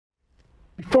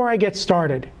Before I get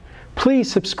started,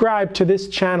 please subscribe to this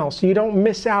channel so you don't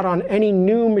miss out on any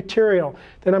new material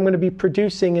that I'm going to be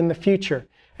producing in the future.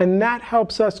 And that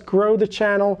helps us grow the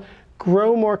channel,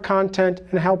 grow more content,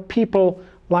 and help people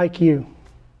like you.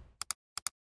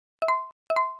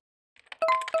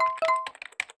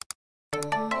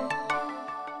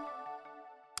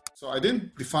 So I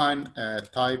didn't define a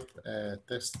type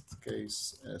test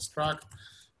case struct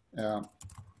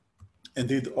and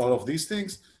did all of these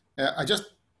things. I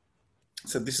just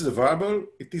said this is a variable.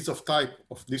 It is of type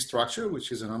of this structure,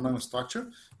 which is an anonymous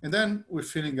structure. And then we're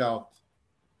filling out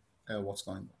what's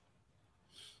going on.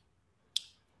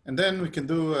 And then we can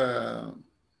do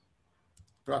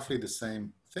roughly the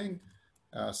same thing.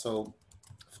 So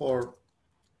for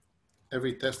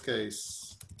every test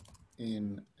case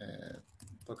in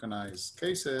tokenized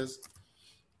cases,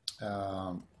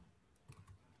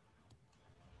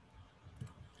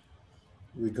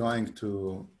 we're going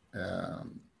to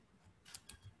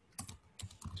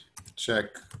check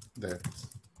that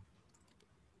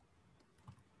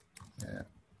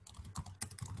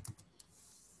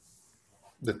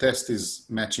the test is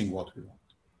matching what we want.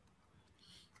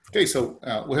 Okay, so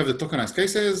we have the tokenized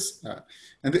cases,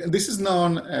 and this is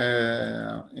known,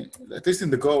 at least in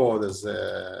the Go world, as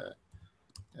a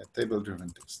table-driven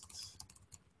test.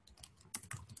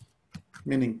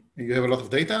 Meaning you have a lot of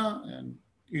data and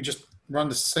you just run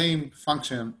the same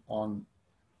function on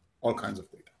all kinds of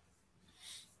data.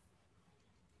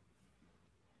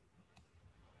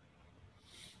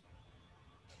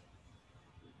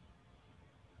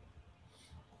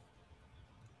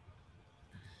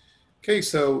 Okay,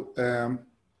 so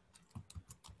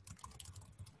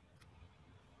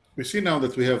we see now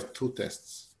that we have two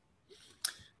tests.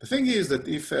 The thing is that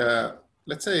if,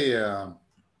 let's say,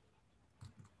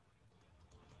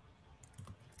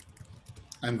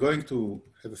 I'm going to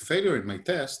have a failure in my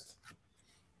test,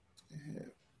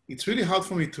 it's really hard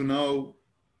for me to know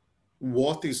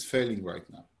what is failing right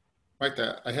now. Right?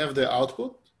 I have the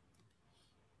output,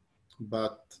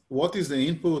 but what is the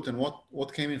input and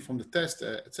what came in from the test,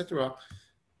 etc.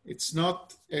 It's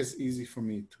not as easy for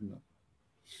me to know.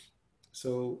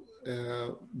 So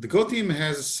the Go team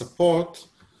has support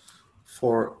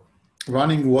for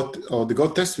running the Go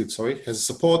test suite, sorry, has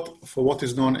support for what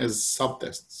is known as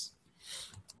subtests.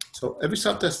 So every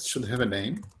subtest should have a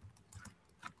name.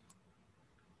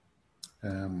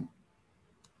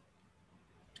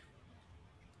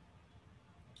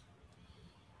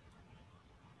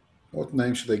 What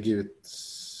name should I give it?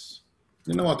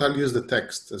 You know what, I'll use the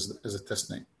text as a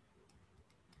test name.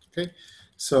 Okay,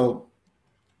 so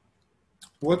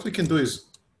what we can do is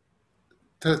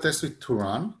tell the test suite to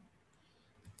run,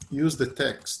 use the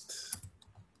text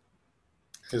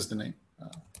as the name.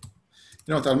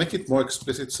 You know what, I'll make it more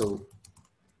explicit. So,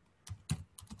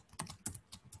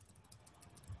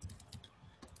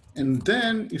 and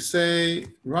then you say,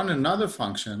 run another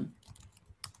function,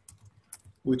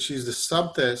 which is the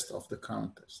subtest of the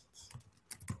current test.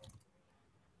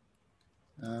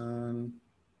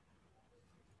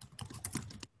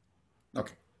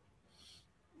 Okay.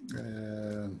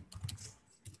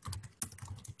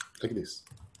 Like this.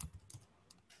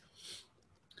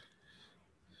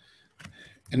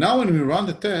 And now when we run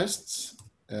the tests,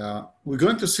 we're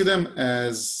going to see them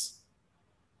as,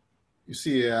 you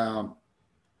see,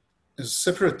 as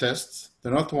separate tests.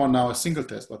 They're not one now a single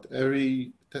test, but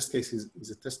every test case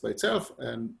is a test by itself.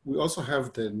 And we also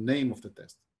have the name of the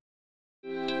test.